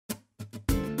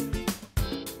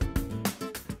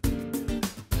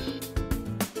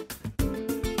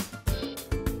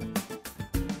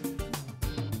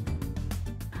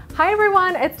Hi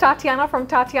everyone, it's Tatyana from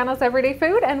Tatyana's Everyday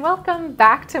Food and welcome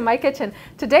back to my kitchen.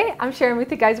 Today I'm sharing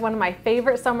with you guys one of my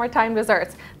favorite summertime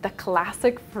desserts, the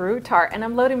classic fruit tart. And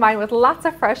I'm loading mine with lots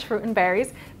of fresh fruit and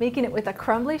berries, making it with a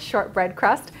crumbly shortbread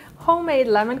crust, homemade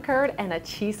lemon curd, and a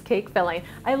cheesecake filling.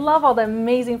 I love all the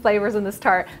amazing flavors in this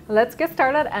tart. Let's get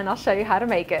started and I'll show you how to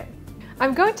make it.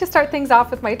 I'm going to start things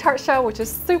off with my tart shell, which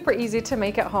is super easy to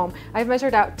make at home. I've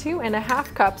measured out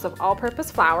 2½ cups of all-purpose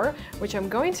flour, which I'm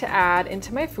going to add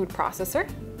into my food processor.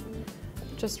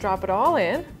 Just drop it all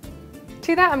in.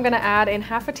 To that, I'm going to add in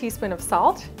 ½ teaspoon of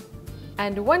salt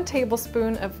and 1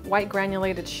 tablespoon of white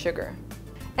granulated sugar.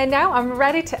 And now I'm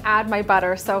ready to add my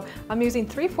butter. So I'm using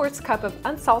 3/4 cup of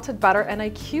unsalted butter, and I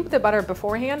cube the butter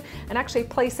beforehand and actually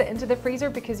place it into the freezer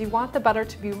because you want the butter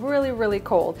to be really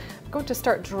cold. I'm going to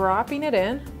start dropping it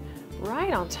in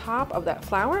right on top of that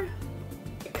flour.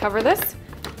 Cover this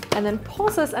and then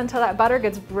pulse this until that butter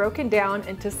gets broken down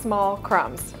into small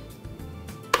crumbs.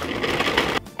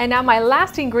 And now my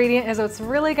last ingredient is what's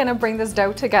really going to bring this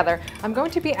dough together. I'm going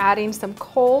to be adding some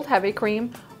cold heavy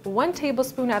cream, 1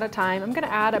 tablespoon at a time. I'm going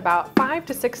to add about 5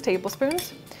 to 6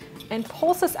 tablespoons and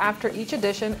pulse this after each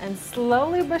addition, and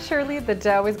slowly but surely the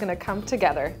dough is going to come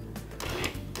together.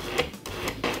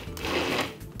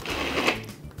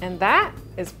 And that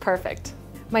is perfect.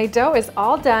 My dough is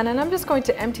all done and I'm just going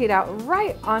to empty it out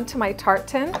right onto my tart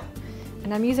tin.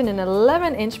 And I'm using an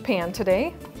 11-inch pan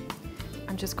today.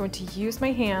 I'm just going to use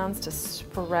my hands to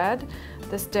spread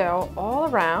this dough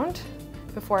all around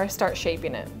before I start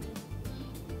shaping it.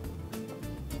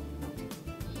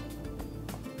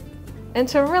 And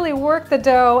to really work the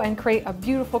dough and create a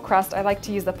beautiful crust, I like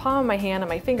to use the palm of my hand and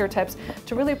my fingertips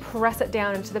to really press it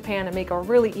down into the pan and make a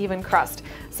really even crust.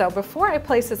 So before I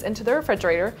place this into the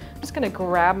refrigerator, I'm just going to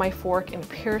grab my fork and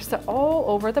pierce it all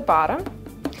over the bottom.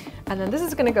 And then this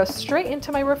is going to go straight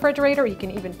into my refrigerator. You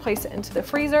can even place it into the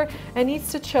freezer. It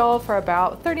needs to chill for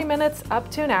about 30 minutes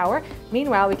up to an hour.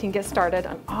 Meanwhile, we can get started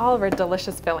on all of our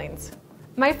delicious fillings.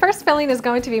 My first filling is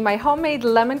going to be my homemade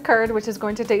lemon curd, which is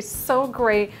going to taste so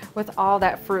great with all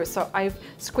that fruit. So I've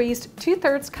squeezed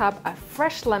 2/3 cup of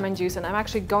fresh lemon juice, and I'm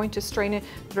actually going to strain it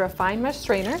through a fine mesh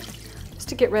strainer just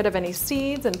to get rid of any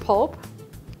seeds and pulp.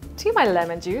 To my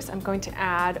lemon juice, I'm going to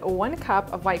add 1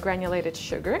 cup of white granulated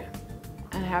sugar,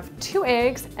 and I have 2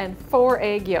 eggs and 4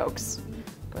 egg yolks.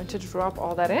 I'm going to drop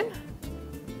all that in.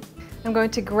 I'm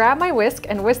going to grab my whisk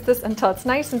and whisk this until it's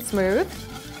nice and smooth.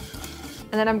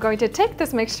 And then I'm going to take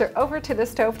this mixture over to the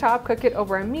stovetop, cook it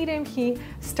over a medium heat,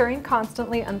 stirring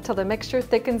constantly until the mixture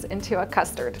thickens into a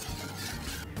custard.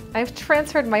 I've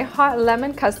transferred my hot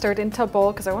lemon custard into a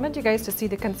bowl because I wanted you guys to see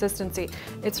the consistency.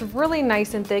 It's really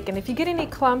nice and thick, and if you get any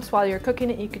clumps while you're cooking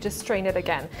it, you could just strain it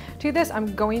again. To this,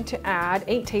 I'm going to add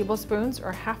 8 tablespoons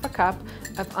or ½ cup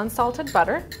of unsalted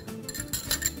butter.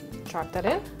 Drop that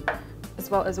in, as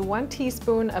well as 1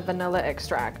 teaspoon of vanilla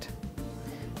extract.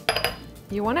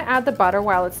 You want to add the butter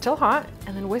while it's still hot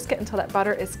and then whisk it until that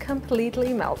butter is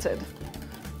completely melted.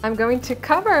 I'm going to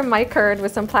cover my curd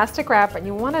with some plastic wrap, and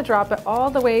you want to drop it all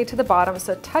the way to the bottom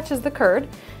so it touches the curd.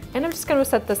 And I'm just going to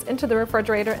set this into the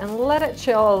refrigerator and let it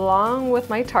chill along with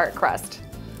my tart crust.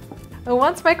 And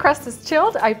once my crust is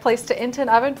chilled, I placed it into an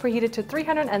oven preheated to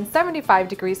 375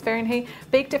 degrees Fahrenheit,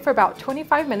 baked it for about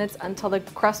 25 minutes until the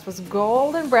crust was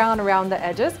golden brown around the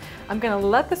edges. I'm going to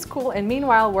let this cool and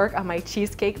meanwhile work on my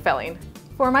cheesecake filling.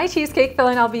 For my cheesecake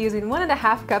filling, I'll be using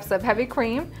 1½ cups of heavy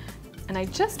cream, and I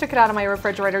just took it out of my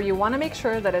refrigerator. You want to make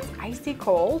sure that it's icy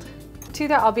cold. To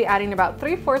that, I'll be adding about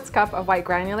 3/4 cup of white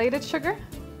granulated sugar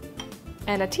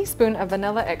and a teaspoon of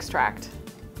vanilla extract.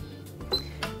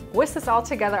 Whisk this all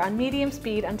together on medium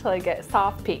speed until I get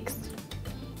soft peaks.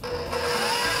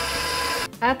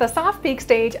 At the soft peak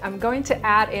stage, I'm going to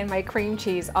add in my cream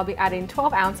cheese. I'll be adding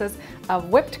 12 ounces of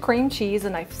whipped cream cheese,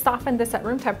 and I've softened this at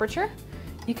room temperature.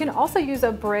 You can also use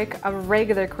a brick of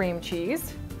regular cream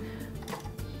cheese.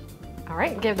 All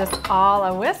right, give this all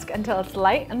a whisk until it's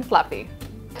light and fluffy.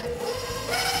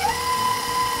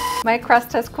 My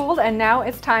crust has cooled and now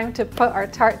it's time to put our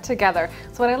tart together.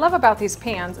 So what I love about these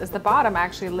pans is the bottom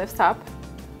actually lifts up,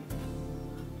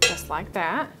 just like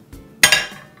that.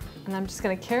 And I'm just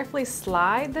going to carefully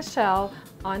slide the shell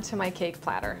onto my cake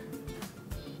platter.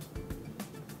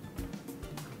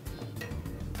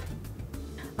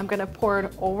 I'm going to pour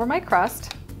it over my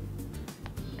crust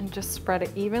and just spread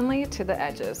it evenly to the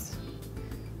edges.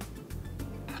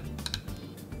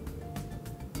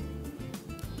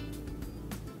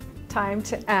 Time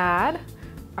to add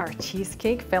our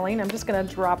cheesecake filling. I'm just going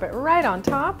to drop it right on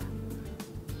top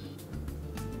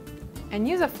and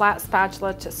use a flat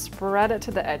spatula to spread it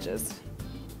to the edges.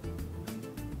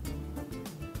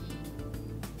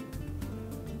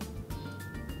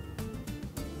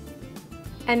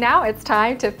 And now it's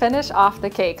time to finish off the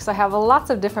cake. So I have lots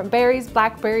of different berries,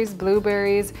 blackberries,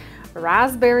 blueberries,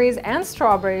 raspberries, and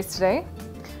strawberries today.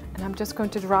 And I'm just going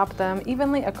to drop them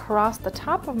evenly across the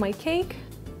top of my cake.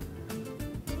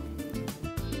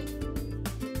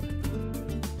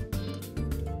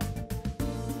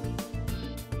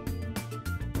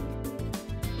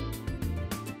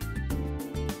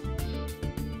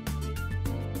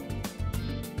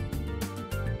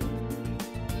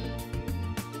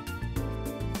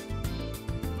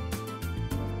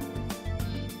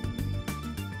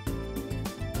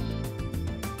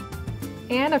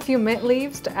 And a few mint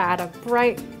leaves to add a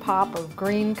bright pop of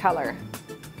green color.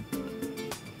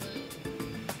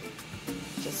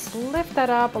 Just lift that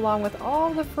up along with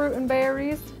all the fruit and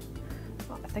berries.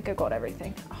 Oh, I think I got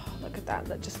everything. Oh, look at that,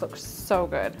 that just looks so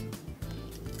good.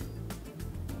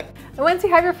 And once you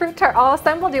have your fruit tart all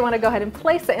assembled, you want to go ahead and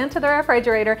place it into the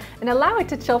refrigerator and allow it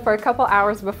to chill for a couple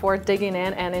hours before digging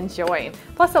in and enjoying.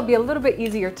 Plus, it'll be a little bit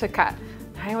easier to cut.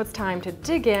 Now it's time to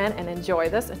dig in and enjoy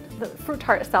this. And the fruit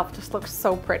tart itself just looks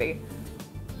so pretty.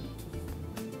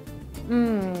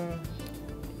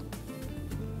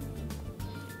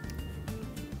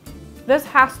 This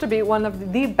has to be one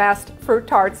of the best fruit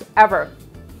tarts ever.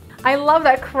 I love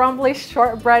that crumbly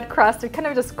shortbread crust. It kind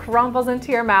of just crumbles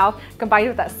into your mouth, combined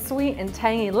with that sweet and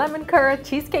tangy lemon curd,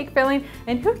 cheesecake filling,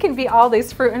 and who can beat all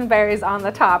these fruit and berries on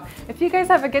the top? If you guys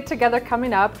have a get-together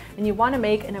coming up and you want to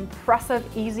make an impressive,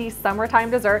 easy summertime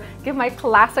dessert, give my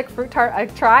classic fruit tart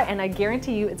a try, and I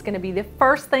guarantee you it's going to be the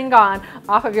first thing gone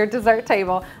off of your dessert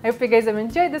table. I hope you guys have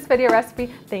enjoyed this video recipe.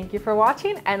 Thank you for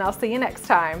watching, and I'll see you next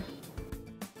time.